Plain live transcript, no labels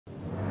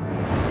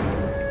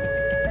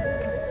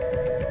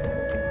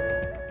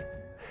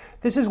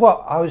this is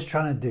what I was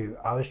trying to do.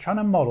 I was trying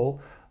to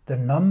model the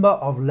number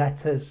of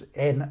letters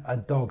in a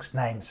dog's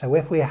name. So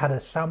if we had a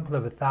sample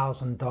of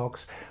 1,000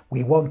 dogs,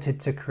 we wanted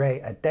to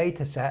create a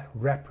data set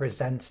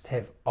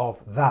representative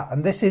of that.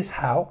 And this is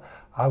how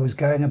I was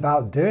going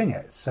about doing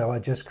it. So I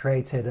just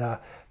created a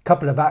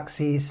couple of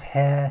axes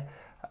here.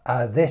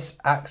 This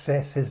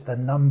axis is the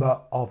number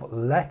of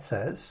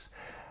letters,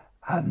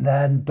 and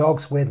then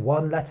dogs with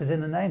 1 letter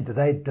in the name. Do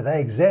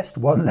they exist?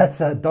 1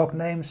 letter dog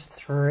names?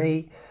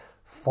 3,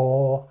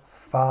 4,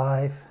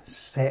 5,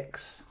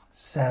 6,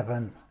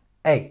 7,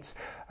 8.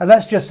 And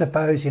let's just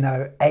suppose,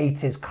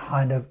 8 is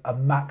kind of a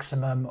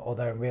maximum,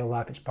 although in real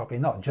life it's probably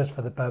not, just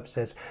for the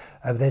purposes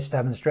of this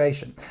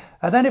demonstration.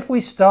 And then if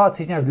we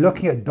started,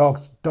 looking at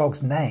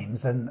dogs'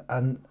 names and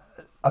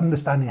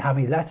understanding how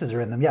many letters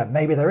are in them, yeah,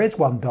 maybe there is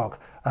 1 dog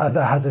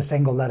that has a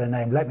single letter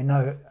name. Let me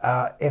know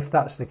if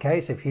that's the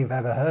case, if you've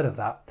ever heard of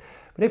that.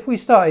 But if we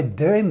started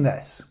doing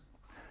this,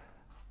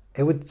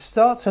 it would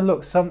start to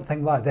look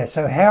something like this.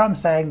 So here I'm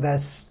saying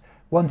there's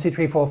 1, 2,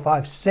 3, 4,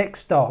 5,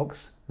 6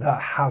 dogs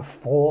that have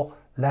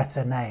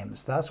 4-letter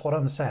names. That's what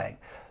I'm saying.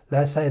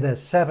 Let's say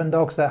there's 7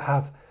 dogs that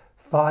have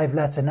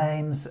 5-letter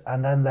names,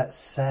 and then let's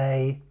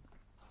say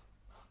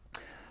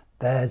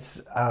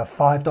there's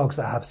 5 dogs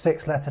that have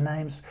 6-letter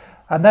names,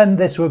 and then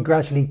this will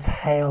gradually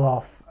tail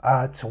off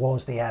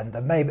towards the end,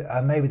 and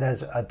maybe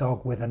there's a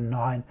dog with a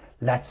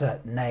 9-letter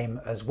name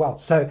as well.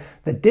 So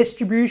the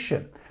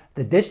distribution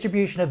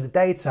of the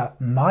data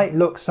might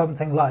look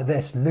something like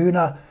this.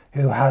 Luna,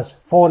 who has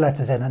 4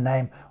 letters in her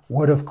name,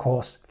 would of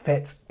course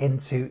fit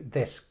into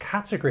this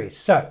category.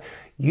 So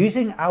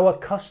using our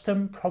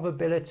custom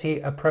probability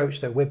approach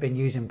that we've been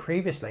using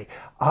previously,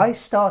 I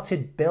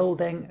started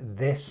building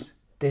this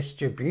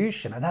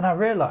distribution, and then I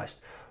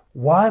realized,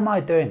 why am I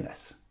doing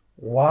this?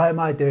 Why am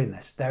I doing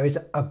this? There is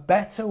a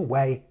better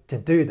way to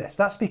do this.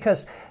 That's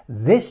because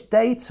this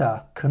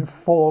data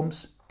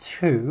conforms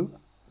to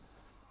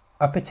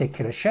a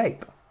particular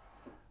shape.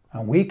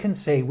 And we can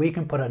see, we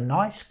can put a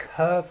nice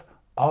curve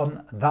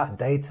on that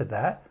data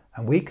there,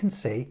 and we can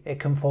see it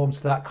conforms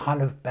to that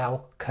kind of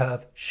bell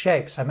curve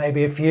shape. So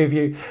maybe a few of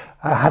you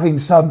are having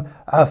some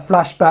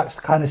flashbacks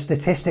to kind of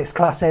statistics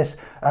classes,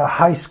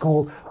 high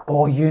school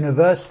or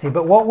university.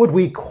 But what would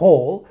we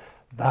call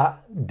that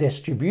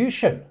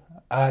distribution?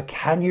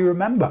 Can you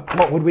remember?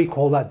 What would we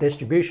call that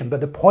distribution? But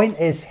the point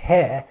is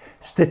here,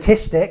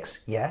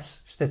 statistics,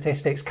 yes,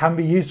 statistics can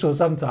be useful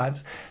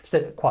sometimes,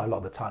 quite a lot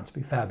of the time to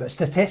be fair, but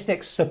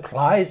statistics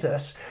supplies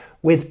us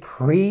with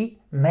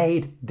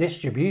pre-made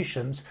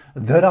distributions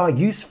that are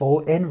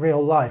useful in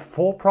real life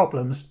for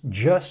problems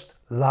just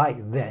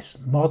like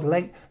this,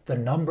 modeling the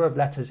number of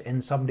letters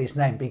in somebody's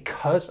name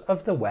because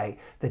of the way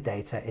the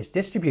data is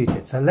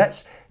distributed. So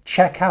let's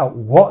check out,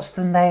 what's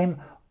the name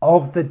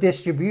of the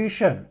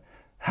distribution?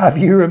 Have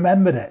you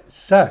remembered it?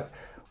 So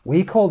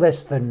we call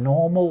this the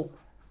normal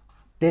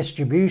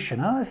distribution.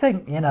 And I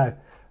think,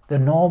 the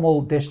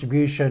normal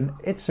distribution,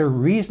 it's a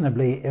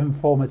reasonably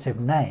informative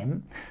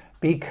name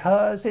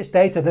because it's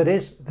data that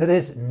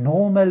is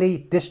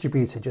normally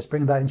distributed. Just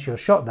bring that into your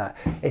shot there.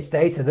 It's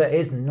data that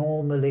is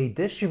normally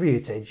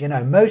distributed.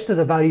 Most of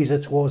the values are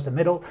towards the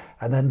middle,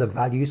 and then the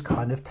values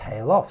kind of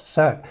tail off.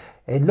 So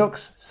it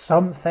looks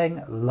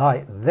something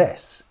like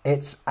this.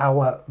 It's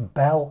our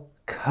bell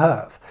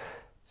curve.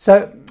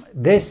 So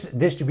this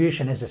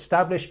distribution is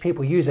established,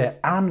 people use it,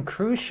 and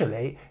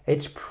crucially,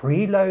 it's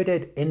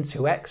preloaded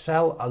into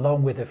Excel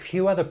along with a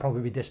few other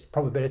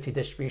probability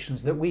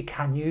distributions that we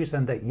can use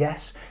and that,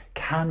 yes,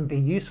 can be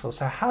useful.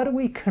 So how do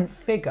we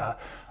configure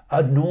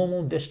a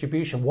normal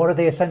distribution? What are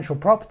the essential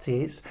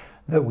properties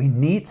that we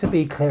need to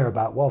be clear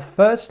about? Well,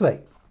 firstly,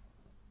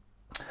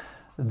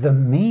 the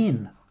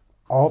mean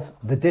of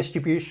the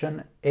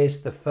distribution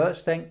is the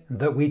first thing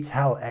that we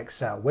tell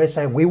Excel. We're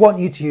saying we want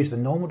you to use the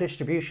normal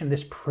distribution,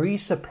 this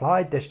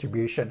pre-supplied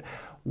distribution,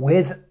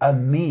 with a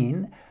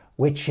mean,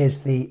 which is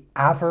the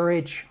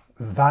average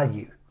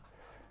value.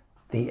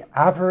 The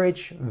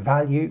average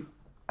value,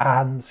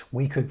 and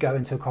we could go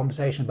into a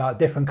conversation about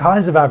different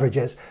kinds of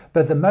averages,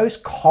 but the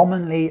most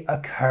commonly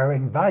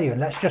occurring value.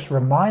 And let's just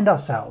remind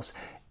ourselves,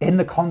 in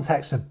the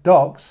context of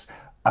dogs,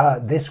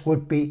 this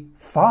would be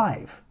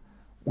 5.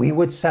 We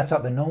would set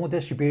up the normal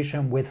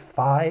distribution with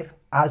 5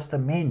 as the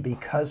mean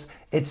because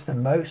it's the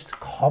most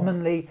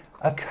commonly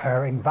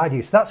occurring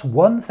value. So that's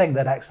one thing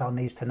that Excel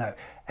needs to know.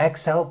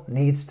 Excel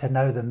needs to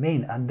know the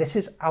mean, and this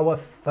is our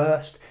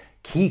first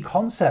key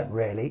concept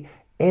really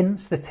in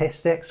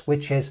statistics,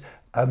 which is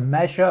a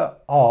measure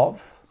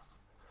of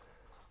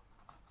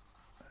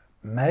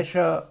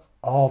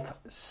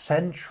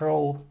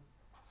central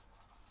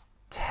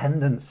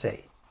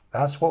tendency.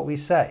 That's what we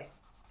say.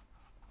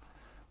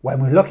 When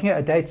we're looking at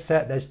a data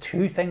set, there's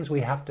 2 things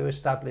we have to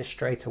establish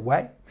straight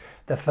away.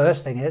 The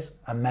first thing is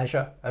a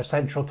measure of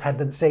central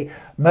tendency.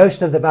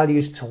 Most of the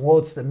values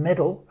towards the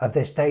middle of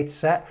this data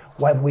set,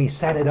 when we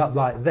set it up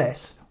like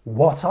this,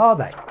 what are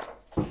they?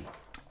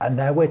 And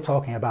there we're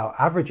talking about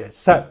averages.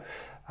 So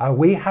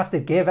we have to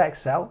give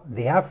Excel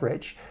the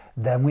average,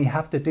 then we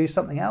have to do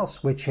something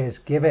else, which is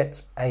give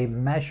it a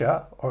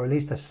measure, or at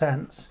least a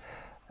sense,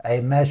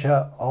 a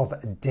measure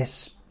of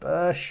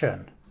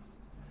dispersion.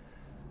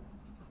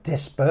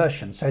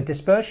 Dispersion. So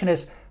dispersion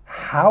is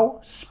how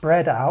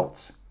spread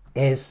out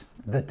is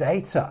the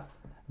data.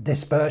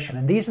 Dispersion.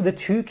 And these are the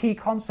two key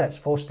concepts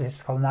for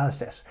statistical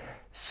analysis: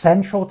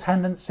 central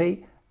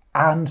tendency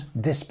and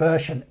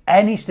dispersion.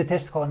 Any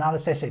statistical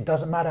analysis, it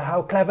doesn't matter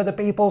how clever the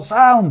people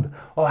sound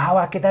or how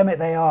academic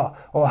they are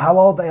or how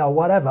old they are,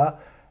 whatever,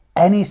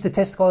 any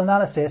statistical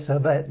analysis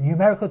of a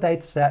numerical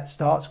data set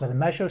starts with a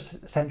measure of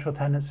central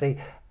tendency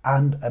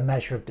and a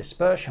measure of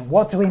dispersion.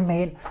 What do we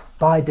mean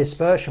by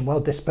dispersion? Well,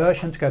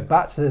 dispersion, to go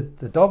back to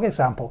the dog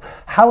example,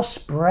 how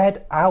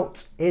spread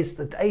out is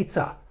the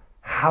data?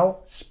 How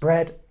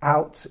spread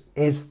out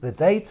is the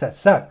data?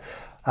 So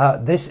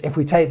if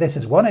we take this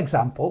as one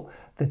example,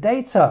 the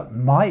data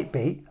might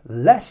be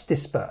less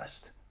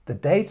dispersed. The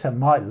data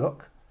might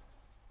look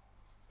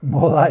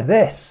more like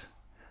this.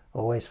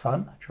 Always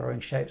fun,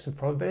 drawing shapes of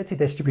probability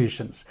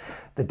distributions.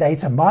 The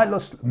data might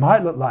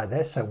look like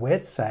this, so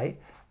we'd say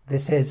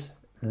this is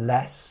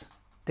less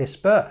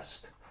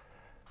dispersed.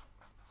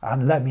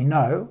 And let me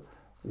know,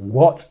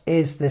 what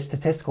is the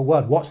statistical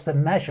word? What's the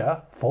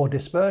measure for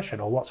dispersion,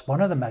 or what's one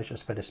of the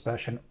measures for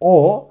dispersion?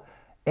 Or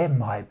it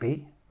might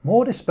be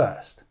more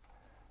dispersed.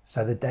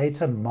 So the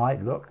data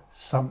might look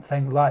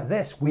something like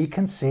this. We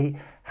can see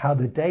how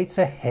the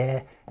data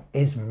here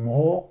is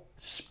more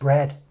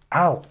spread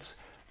out,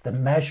 the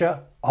measure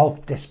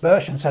of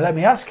dispersion. So let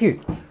me ask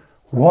you,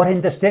 what in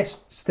the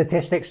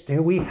statistics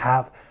do we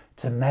have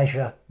to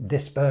measure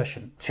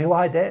dispersion? Two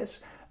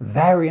ideas: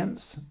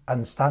 variance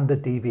and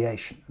standard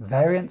deviation.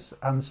 Variance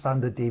and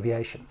standard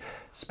deviation.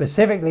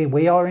 Specifically,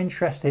 we are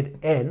interested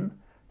in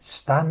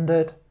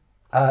standard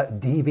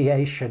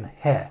deviation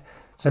here.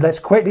 So let's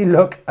quickly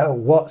look at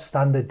what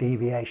standard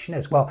deviation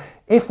is. Well,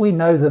 if we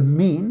know the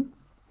mean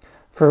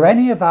for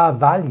any of our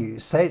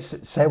values,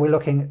 say we're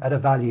looking at a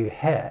value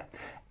here,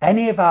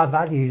 any of our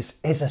values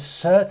is a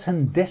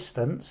certain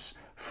distance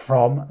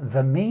from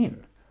the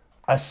mean.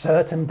 A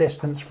certain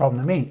distance from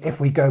the mean. If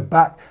we go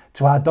back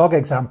to our dog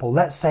example,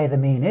 let's say the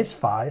mean is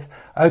 5.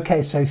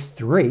 Okay, so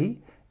 3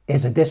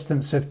 is a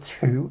distance of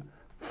 2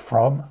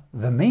 from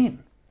the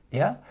mean.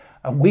 Yeah,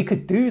 and we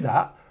could do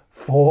that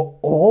for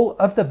all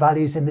of the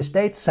values in this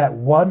data set.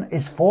 1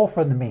 is 4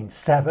 from the mean,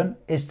 7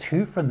 is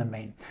 2 from the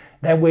mean.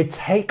 Then we'd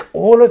take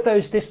all of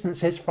those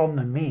distances from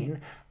the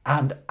mean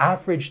and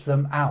average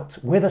them out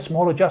with a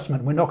small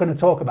adjustment we're not going to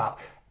talk about.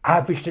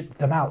 Average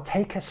them out,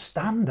 take a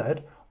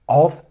standard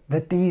of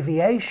the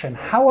deviation.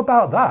 How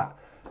about that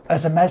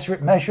as a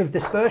measure of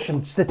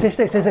dispersion?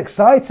 Statistics is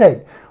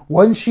exciting.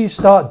 Once you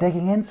start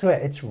digging into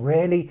it, it's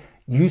really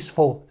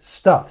useful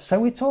stuff. So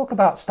we talk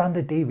about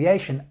standard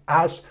deviation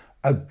as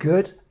a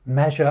good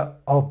measure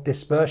of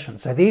dispersion.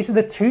 So these are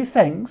the two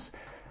things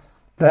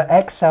that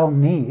Excel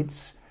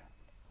needs.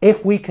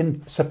 If we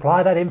can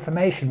supply that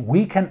information,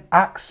 we can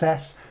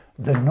access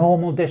the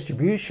normal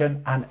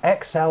distribution, and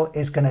Excel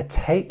is going to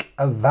take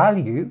a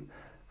value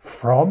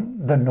from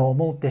the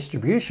normal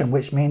distribution,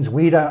 which means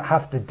we don't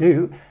have to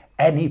do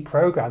any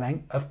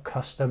programming of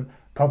custom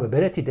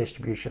probability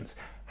distributions.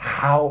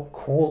 How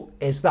cool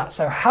is that?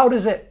 So how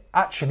does it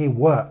actually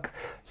work?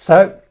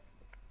 So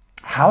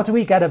how do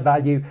we get a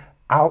value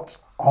out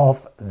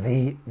of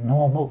the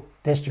normal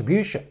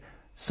distribution?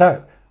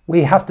 So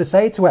we have to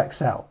say to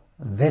Excel,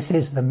 this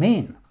is the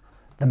mean,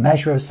 the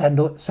measure of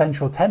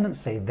central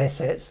tendency.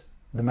 This is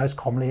the most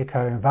commonly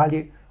occurring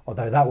value,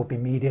 although that would be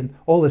median.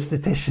 All the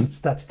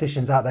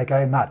statisticians out there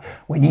going mad.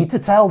 We need to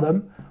tell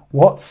them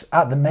what's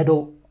at the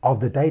middle of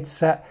the data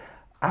set,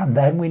 and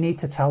then we need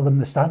to tell them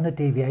the standard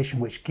deviation,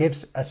 which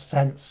gives a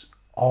sense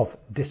of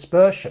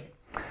dispersion.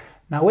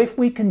 Now, if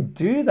we can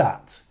do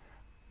that,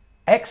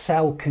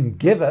 Excel can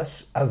give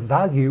us a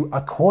value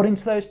according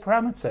to those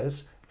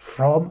parameters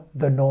from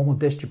the normal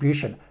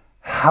distribution.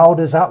 How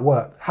does that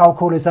work? How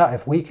cool is that?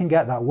 If we can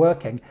get that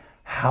working,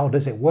 how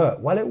does it work?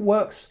 Well, it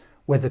works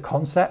with the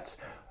concept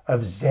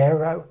of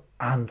 0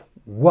 and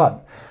 1.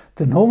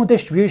 The normal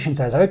distribution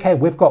says, okay,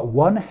 we've got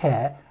 1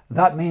 here.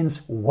 That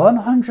means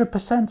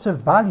 100%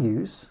 of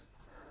values,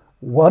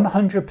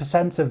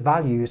 100% of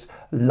values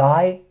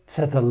lie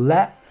to the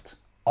left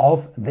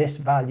of this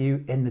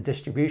value in the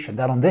distribution.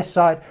 Then on this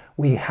side,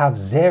 we have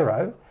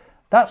 0.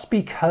 That's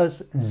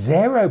because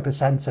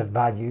 0% of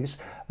values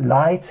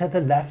lie to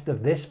the left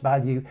of this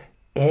value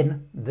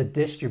in the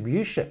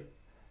distribution.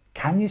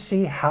 Can you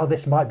see how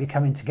this might be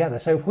coming together?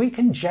 So if we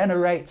can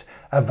generate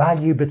a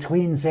value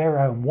between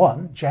 0 and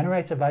 1,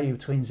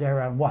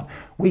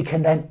 we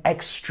can then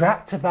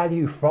extract a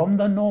value from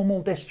the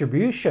normal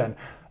distribution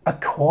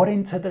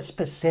according to the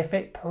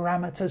specific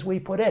parameters we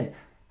put in.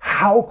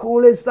 How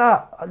cool is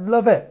that? I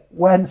love it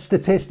when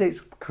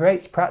statistics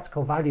creates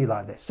practical value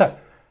like this. So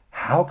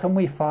how can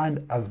we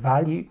find a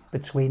value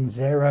between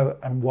 0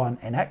 and 1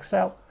 in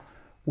Excel?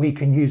 We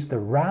can use the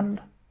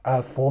RAND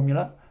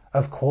formula,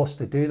 of course,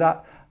 to do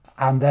that.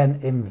 And then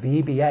in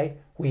VBA,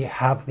 we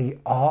have the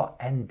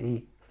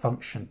RND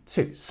function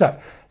too. So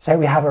say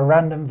we have a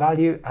random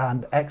value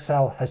and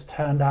Excel has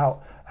turned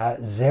out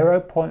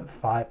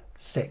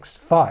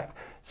 0.565.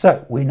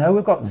 So we know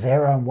we've got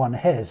 0 and 1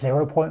 here.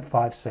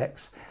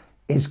 0.56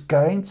 is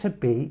going to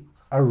be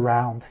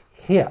around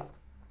here.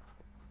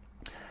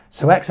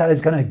 So Excel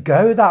is going to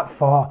go that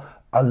far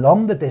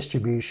along the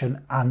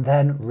distribution and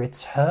then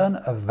return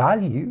a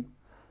value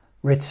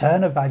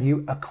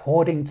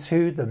according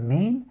to the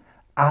mean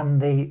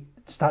and the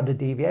standard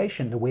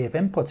deviation that we have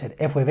inputted.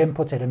 If we've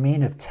inputted a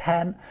mean of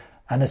 10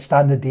 and a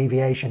standard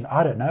deviation,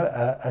 I don't know,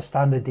 a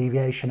standard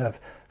deviation of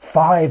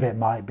 5 it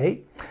might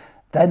be,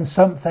 then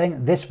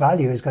this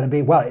value is going to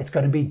be, well, it's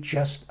going to be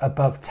just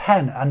above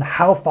 10. And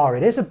how far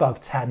it is above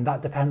 10,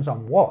 that depends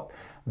on what?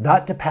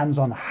 That depends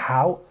on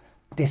how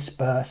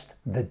dispersed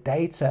the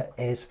data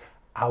is,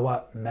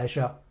 our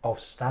measure of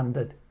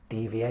standard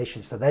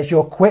deviation. So there's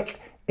your quick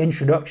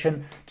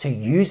introduction to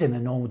using the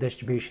normal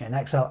distribution in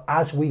Excel.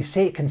 As we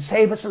see, it can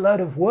save us a load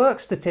of work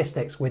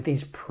statistics with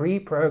these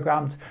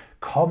pre-programmed,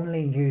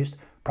 commonly used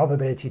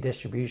probability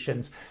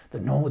distributions. The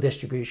normal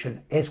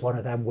distribution is one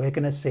of them. We're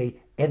going to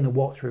see in the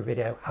walkthrough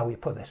video how we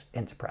put this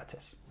into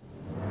practice.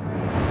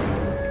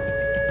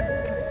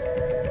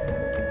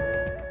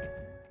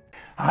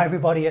 Hi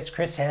everybody, it's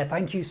Chris here.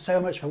 Thank you so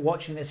much for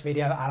watching this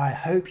video, and I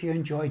hope you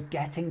enjoyed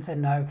getting to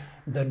know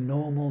the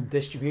normal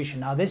distribution.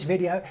 Now this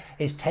video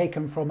is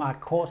taken from our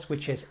course,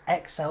 which is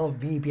Excel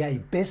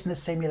VBA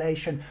Business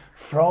Simulation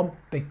from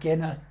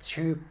Beginner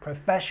to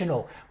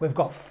Professional. We've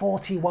got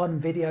 41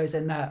 videos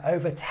in there,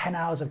 over 10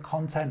 hours of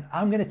content.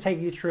 I'm going to take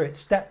you through it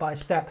step by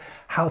step,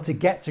 how to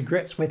get to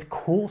grips with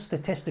cool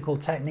statistical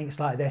techniques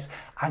like this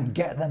and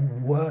get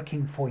them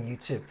working for you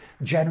to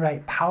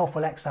generate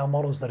powerful Excel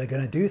models that are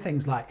going to do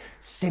things like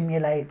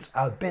simulate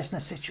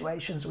business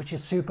situations, which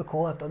is super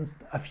cool. I've done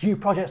a few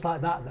projects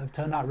like that have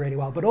turned out really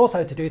well, but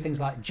also to do things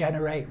like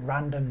generate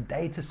random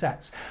data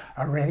sets,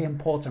 a really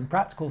important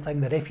practical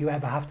thing that if you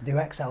ever have to do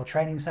Excel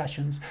training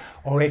sessions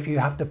or if you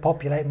have to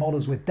populate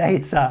models with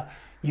data,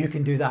 you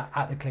can do that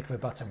at the click of a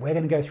button. We're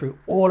going to go through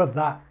all of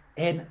that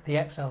in the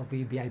Excel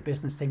VBA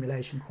Business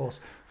Simulation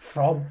course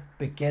from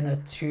Beginner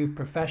to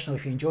Professional.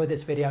 If you enjoyed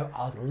this video,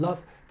 I'd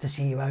love to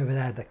see you over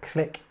there. The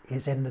click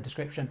is in the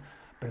description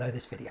below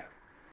this video.